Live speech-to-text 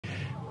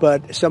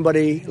But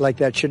somebody like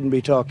that shouldn't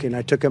be talking.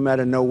 I took him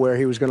out of nowhere.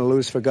 He was going to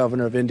lose for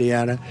governor of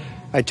Indiana.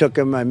 I took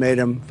him. I made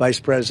him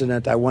vice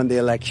president. I won the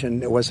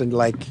election. It wasn't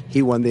like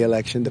he won the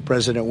election. The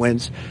president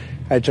wins.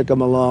 I took him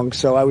along.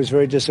 So I was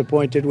very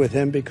disappointed with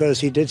him because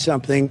he did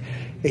something.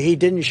 He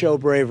didn't show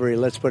bravery,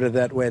 let's put it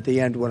that way, at the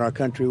end when our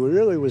country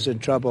really was in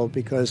trouble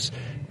because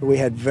we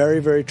had very,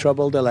 very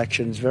troubled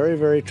elections, very,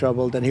 very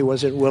troubled, and he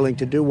wasn't willing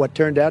to do what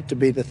turned out to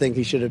be the thing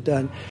he should have done.